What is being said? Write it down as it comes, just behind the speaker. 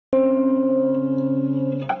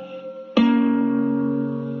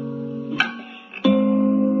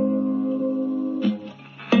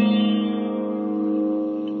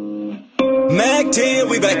Mac 10,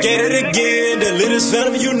 we back at it again. The Littiz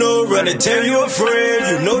Family, you know, run and tell you a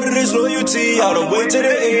friend. You know that it's loyalty all the way to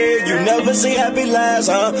the end. You never see happy lives,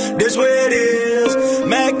 huh? This way it is.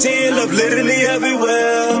 Mac 10, love literally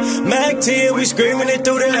everywhere. Mac 10, we screaming it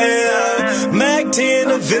through the air. Mac 10,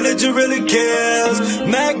 the village who really cares.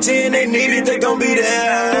 Mac 10, they need it, they gon' be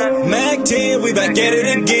there. Mac 10, we back at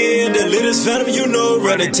it again. The Littiz Family, you know,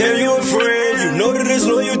 run and tell you a friend. You know that it's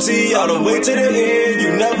loyalty all the way to the end.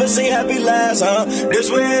 You never see happy lives, huh? This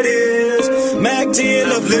way it is. Mac 10,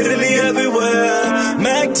 love literally everywhere.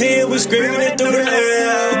 Mac 10, we screaming it through the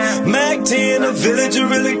air. Mac 10, the village who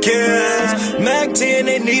really cares. Mac 10,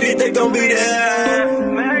 they need it, they gon' be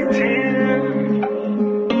there. Mac 10.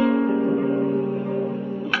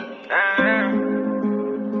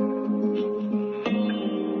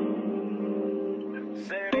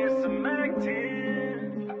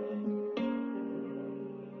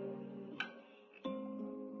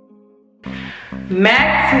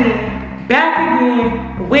 Mac 10 back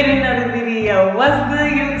again with another video. What's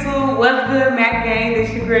good, YouTube? What's good, Mac Gang?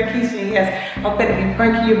 This your girl Keisha. Yes, I'm finna be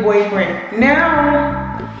pranking your boy Brent.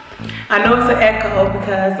 Now, I know it's an echo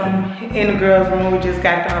because I'm in the girls' room. We just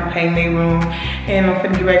got done painting their room, and I'm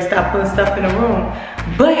finna get ready to stop putting stuff in the room.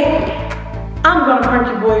 But I'm gonna prank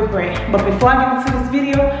your boy Brent. But before I get into this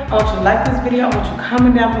video, I want you to like this video. I want you to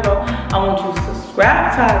comment down below. I want you to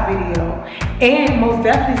subscribe to our video. And most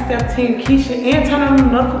definitely step team Keisha and turn on the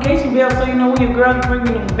notification bell so you know when your girl is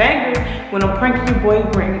bringing them bangers when I'm pranking your boy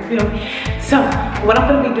Brent, you feel me? So what I'm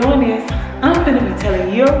gonna be doing is I'm gonna be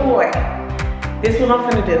telling your boy, this is what I'm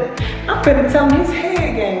gonna do. I'm gonna tell him his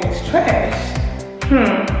head game is trash.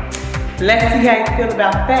 Let's see how you feel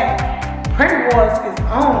about that. Prank Wars is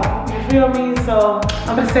on, you feel me? So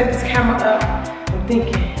I'm gonna set this camera up. I'm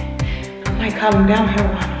thinking I might call him down here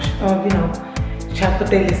while you know, try to put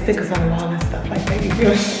their little stickers on the wall and stuff like that, you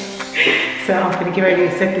feel me? So I'm gonna get ready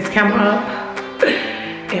to set this camera up.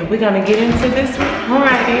 And we're gonna get into this one.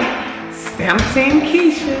 Alright, Stamp Team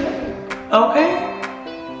Keisha. Okay?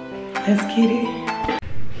 Let's get it.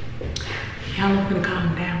 Y'all are gonna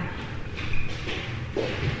calm down.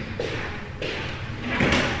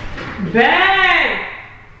 Babe!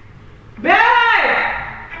 Babe!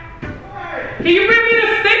 Can you bring me the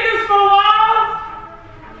stickers for walls?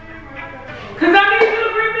 Cause I need you to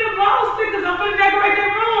bring me the wall stickers. I'm gonna decorate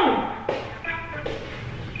that room.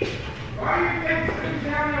 Why are you taking stickers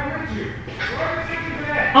down there with you? Where are the stickers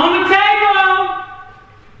at? On the table.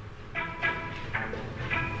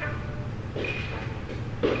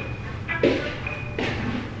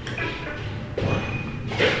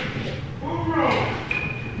 Who's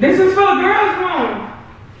room? This is for the girls' room.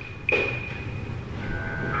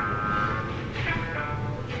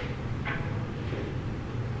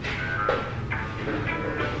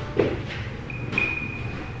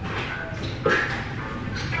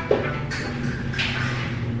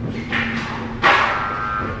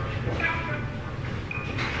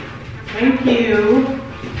 Thank you.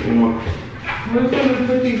 Where's gonna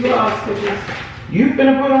put these gloves stickers? You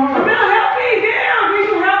finna put on? Come on, help me down. Can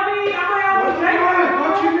you help me? I don't have to decorate.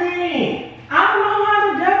 What you mean? I don't know how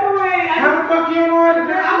to decorate. How the fuck you don't know how to I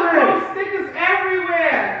decorate? put stickers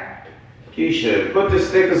everywhere. Keisha, put the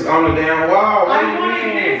stickers on the damn wall. What do I you want it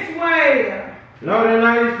mean? this way. No, they're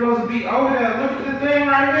not even supposed to be over there. Look at the thing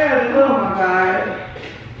right there. Oh my God.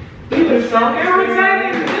 You are so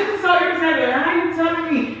irritating. This is so irritating. How you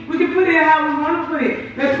telling me? We can put it how we want to put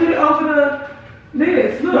it. Let's put it over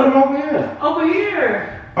this. Look. Put them over here. Over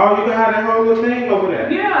here. Oh, you can have that whole little thing over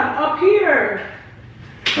there. Yeah, up here.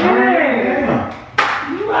 Yeah.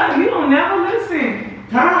 You don't never listen.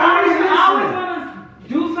 I always want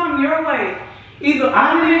to do something your way. Either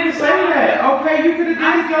I didn't say that. Okay, you could have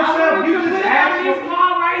did it yourself. You just asked this for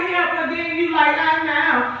wall right here, but then you like,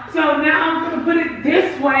 now. So now I'm gonna put it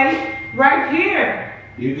this way, right here.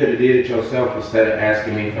 You could have did it yourself instead of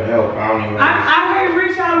asking me for help. I don't even I can't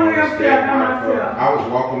reach all the way up there by myself. I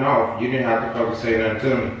was walking off. You didn't have to fucking say nothing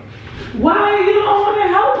to me. Why you don't want to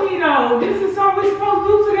help me though? This is something we're supposed to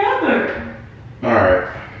do together. Alright.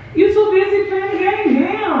 You too busy playing the game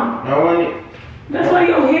now. No one. That's why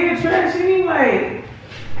your hair trash anyway.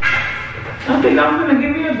 I think I'm gonna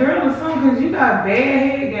give me a girl or something because you got bad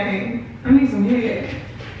hair game. I need some hair.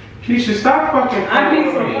 Keisha, stop fucking I playing need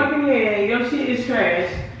with some me. fucking hair. Your shit is trash.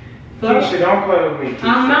 Keisha, don't play with me, Keisha.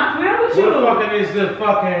 I'm not playing with you. What fucking is the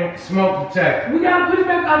fucking smoke detector? We gotta put it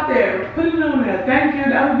back up there. Put it on there. Thank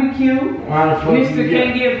you. That would be cute. Why the fuck Mr. you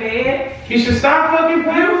Can't get head. Keisha, stop fucking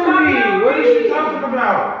playing You with stop me. playing What with are you me. talking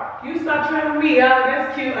about? You stop trying with me.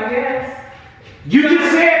 That's cute, I guess. You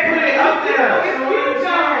just said put it up there. It's cute,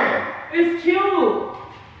 y'all. It's cute.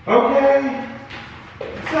 Okay.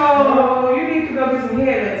 So you need to go get some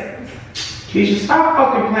hair lessons. Keisha, stop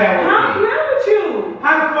fucking playing with me. I'm playing with you.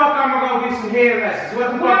 How the fuck I'm gonna go get some hair lessons? What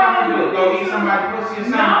the fuck I'm gonna do? Go eat somebody's pussy or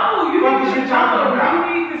something? No, you what need is to you talking about? You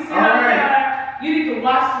need to sit up there. You need to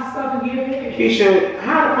wash some stuff and get hair. Keisha,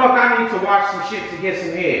 how the fuck I need to watch some shit to get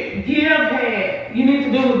some hair? Give hair. You need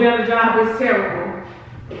to do a better job. It's terrible.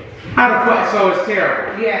 How the fuck? So it's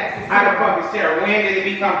terrible? Yes. How the fuck it's terrible? When did it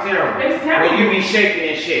become terrible? It's terrible. When you be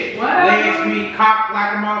shaking and shit. What? Legs be cocked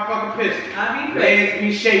like a motherfucking pistol. I be fake. Legs be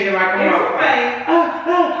shaking like a It's motherfucker. fake. No,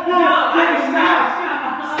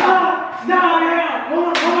 Stop, man.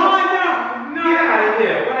 Hold on. No. Get out of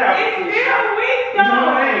here. Whatever. It's still weak though.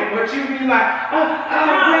 No, it ain't. But you be like,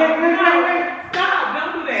 wait. Stop,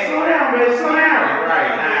 don't do that. Slow down, man. Slow down.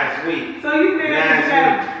 Right, now it's weak. So you think Now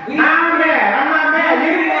it's weak. I'm mad. I'm not mad.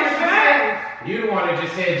 You the one that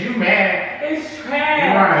just said you mad. It's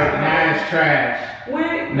trash. Right, now it's trash.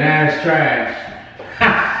 When? Now it's trash.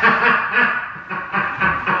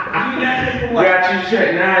 You got it for what? Got you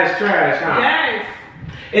shit. Now it's trash, huh? Yes.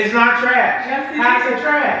 It's not trash. Yes, How's it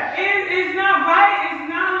trash? It's not right. It's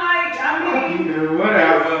not like, I mean. You,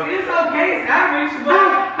 whatever. It's okay. It's average, but.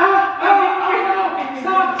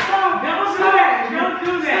 Stop. Don't do that. Don't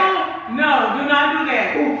do that. No, do not do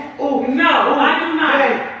that. No, I do not.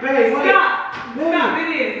 Babe, Stop. It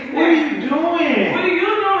is. What are you doing? What are you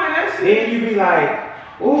doing? That shit. Then you be like,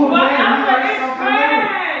 oh man, you learned something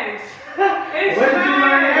new. It's Where did you trash.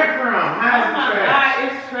 learn that from? How's Oh my it trash? God,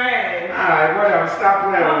 it's trash. Alright, whatever. Stop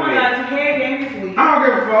playing Oh with my me. God, your hair game this week. I don't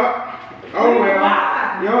give a fuck. Oh well.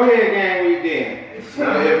 Why? Your head game week then.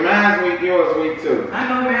 If mine's week, yours week too. I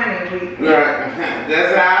know mine ain't weak. Right.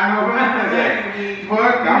 That's how I know mine's at.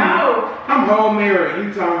 Fuck, I'm whole mirror.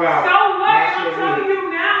 You talking about. So what? I'm telling you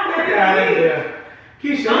now that it's weak.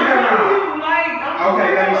 Keisha, I'm telling you, like, okay,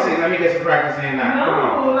 let me see. Let me get some practice in now. Come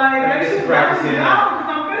on. No, like, let me get some practice in now.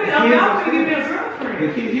 I'm not gonna give me a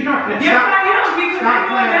girlfriend. You're not gonna Yes, I am. Because stop I'm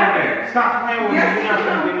playing with me. better. Stop playing with me. You're not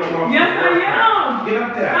gonna be no more. Yes, I am. Get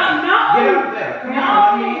up there. No. Get up there. Come on,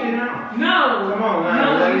 let me eat it now. No. Come on,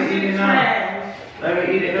 now. Let me eat it now. Let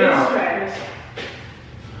me eat it now. It's trash.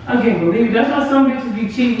 I can't believe it. That's why some bitches be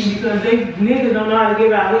cheating because they niggas don't know how to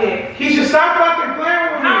give out head. Keisha, stop fucking playing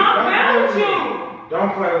with me. I'm playing with you.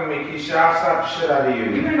 Don't play with me, Keisha. I'll slap the shit out of you.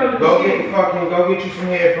 Go get you some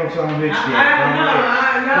head from some bitch.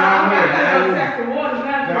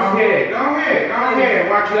 Go ahead.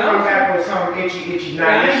 Watch you come back with some itchy.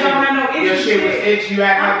 Now your shit was itchy. You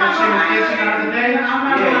act like your shit was itchy the other day.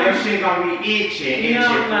 Yeah, your shit gonna be itchy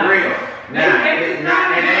for real. Nah,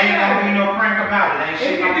 it ain't gonna be no prank about it. Ain't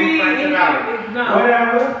shit gonna be prank about it.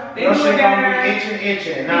 Whatever. Your shit gonna be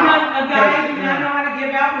itching. Because a guy does not know how to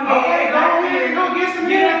give out head. Okay, go ahead. Go get some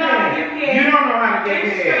head. You don't know how to get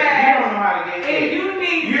head. You don't know how to get head. And you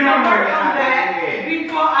need You to don't know work how on to that get head.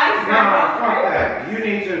 before I No, start. fuck that. You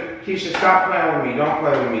need to, Keisha, stop playing with me. Don't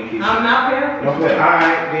play with me, Keisha. I'm not playing. Don't play.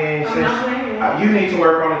 Alright, then I'm since not playing. you need to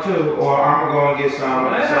work on it too, or I'm gonna go and get some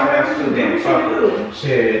else too. Then fuck it.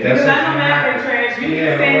 Shit, that's Because I know math is trash. You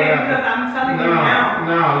can say that because I'm telling you now.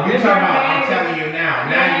 No, you talking about I'm telling you now.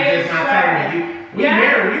 Now you just not telling me. We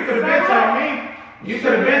married. You could have been telling me. You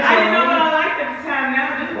could have been I telling didn't know me. what I liked at the time. Now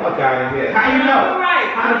Fuck out of here. How you know? Right.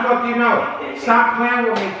 How the fuck you know? Stop playing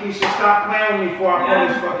with me, Keisha. Stop playing with me before I pull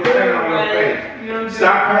this fucking thing on your face.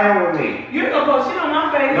 Stop playing with me. You're gonna put shit on my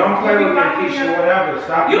face. Don't play with me, Keisha. Whatever.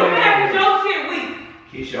 Stop You playing mad with because me. your shit weak.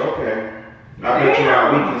 Keisha, okay. I bet you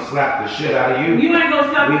how we can slap the shit out of you. You ain't gonna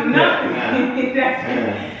slap Weak nothing.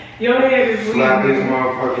 Yeah. Your head is weak. Slap this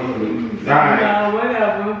motherfucking. Alright. No,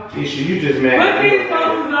 whatever. Keisha, you just mad. Put these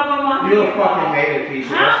posters up on my You're a fucking hater,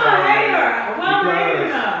 Keisha. I'm a hater. What am I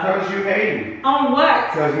hating on? Because you hate. On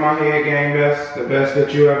what? Because my hair game the best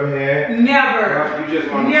that you ever had. Never. You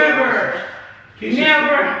just want to Never. Keisha,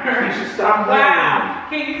 Never. Keisha, stop playing Wow.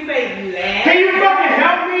 Can you say last? Can you fucking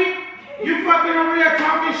help me? You fucking over there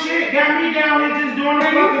talking shit. Got me down here just doing the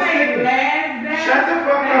Can you fucking say shit. last? Shut the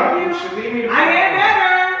fuck up. You You should leave me the I fuck get alone.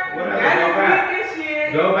 better. Whatever, That go is back. weak as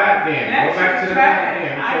shit. Go back then. That Go back shit's to the trash. back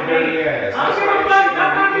then. I With your dirty can't- ass. I'm That's why gonna your fuck shit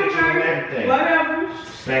up gonna my be itching and everything. Whatever.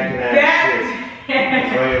 Stinking ass shit. That's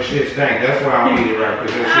why your shit stank. That's why I don't eat it right,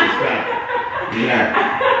 because your shit stank.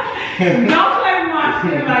 Yeah. Don't play with my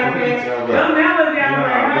shit like that. Don't never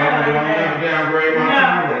downgrade her like that. Don't downgrade my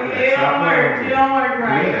time like that. It Stop don't playing work. with me. It don't work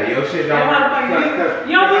right. Yeah, your shit That don't work. motherfucker,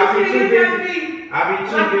 you don't do shit, you just be I be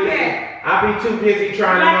too like busy. that. I be too busy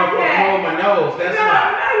trying to Like that. hold my nose. That's No, why.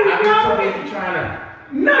 no, you I be don't. too busy trying to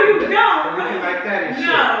No, you don't. looking like that and shit.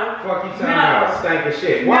 No. Fuck you talking No. about stinking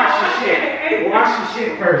shit. Wash your shit. Wash your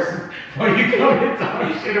shit first. Before you come and talk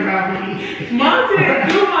shit about me. My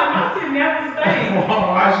shit never stink.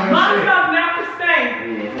 Wash your My shit. stuff never stink.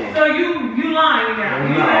 So you lying now.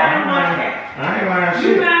 You lying on my cat. I ain't lying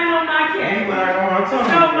shit. You lying on my cat. You lying on my tongue.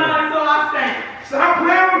 So I stink. Stop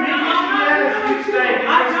playing with me. No, You stink.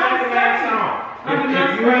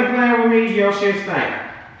 If you ain't playing with me, your shit stink.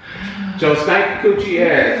 Your stanky coochie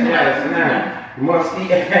ass. Yes, nah. Musty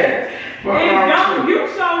ass. Don't you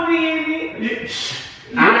show me any.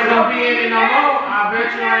 I ain't gonna be in it no more. I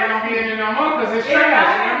bet you I ain't gonna be in it no more because it's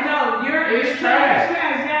trash. It's trash.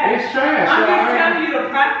 It's trash. I'm just telling you to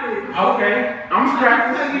practice. Okay. I'm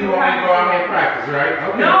practicing. You want me to go out here and practice, right?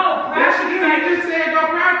 Okay. No, practice. You just said go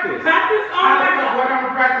practice. Practice on what I'm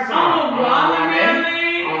gonna practice on? On the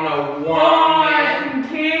watermelon. On the Or some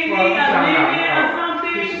candy, a lemon or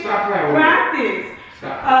something. Stop playing with practice.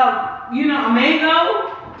 Stop. You know, a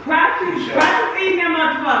mango. Practice. Practice eating that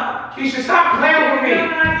motherfucker. Keisha, stop playing with me. You're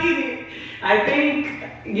not eating. I think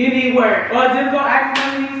you need work. Or just go ask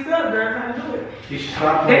one of these stuff, girl, how to do it. Keisha,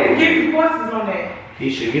 stop They playing can give you courses on that.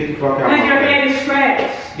 Keisha, get the fuck out of my face. Because your head is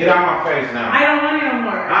trash. Get out of my face now. I don't want it no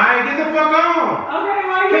more. Alright, get the fuck on. Okay,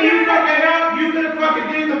 why Can you fucking help? You could have fucking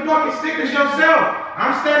did the fucking stickers yourself.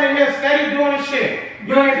 I'm standing here steady doing this shit.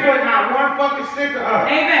 You ain't putting out one fucking sticker up.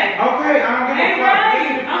 Hey, babe. Okay, I don't give a fuck.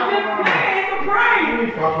 I'm just playing. It's a prank.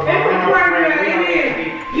 It's a prank, it is.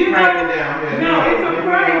 You know, no, it's a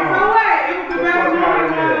prank. So what? It was the best one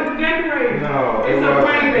to decorate. No, it's a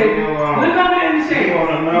prank, baby. Look over there in the shade. You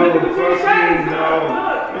wanna know? Look between the shades.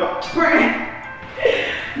 Look. Prank.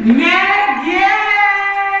 Yes.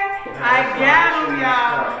 I got him,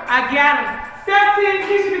 y'all. I got him. Step 10,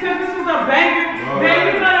 Keisha, because this was a banger.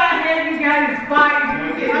 Baby, you know that head you got is fire.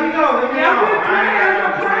 Let me go. That was a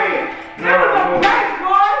prank. That was a prank,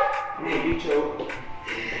 boy.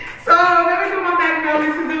 So, let me do my McNeil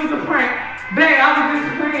because it was a prank. Babe, I was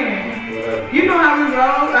just playing. You know how we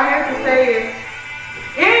roll. I have to say it.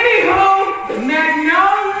 Anywho,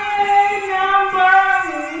 McNeil number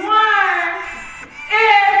 1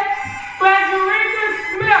 is Frederica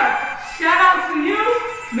Smith. Shout out to you.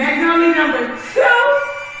 McNeil number 2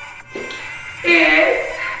 is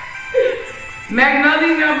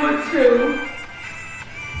McNeil number 2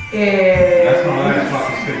 is. That's my last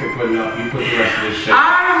fucking sticker putting up. You put the rest of this shit.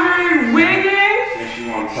 Ivory Wiggins.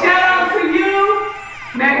 Shout out to you.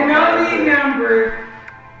 McNeil number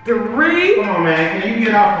 3. Come on, man. Can you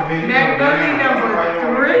get off the video? McNeil number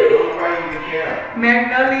 3.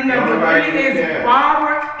 McNeil number 3 is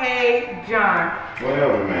Barbara A. John.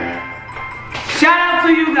 Whatever, man. Shout out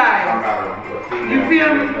to you guys. You feel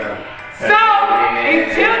me? So,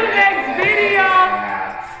 until the next video,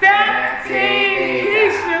 step Team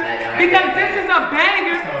Keisha, because this is a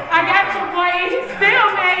banger. I got your boy, and he's still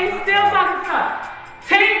mad, he's still talking stuff.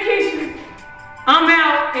 Team Keisha, I'm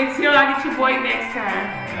out until I get your boy next time.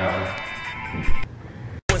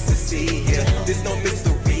 There's no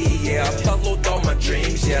mystery, yeah. I followed all my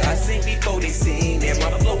dreams, yeah. I seen before they seen it. My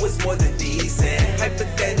flow is more than decent.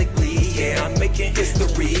 Hypothetically, yeah, I'm making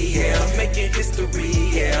history, yeah. I'm making history,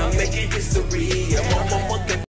 yeah. I'm making history, yeah.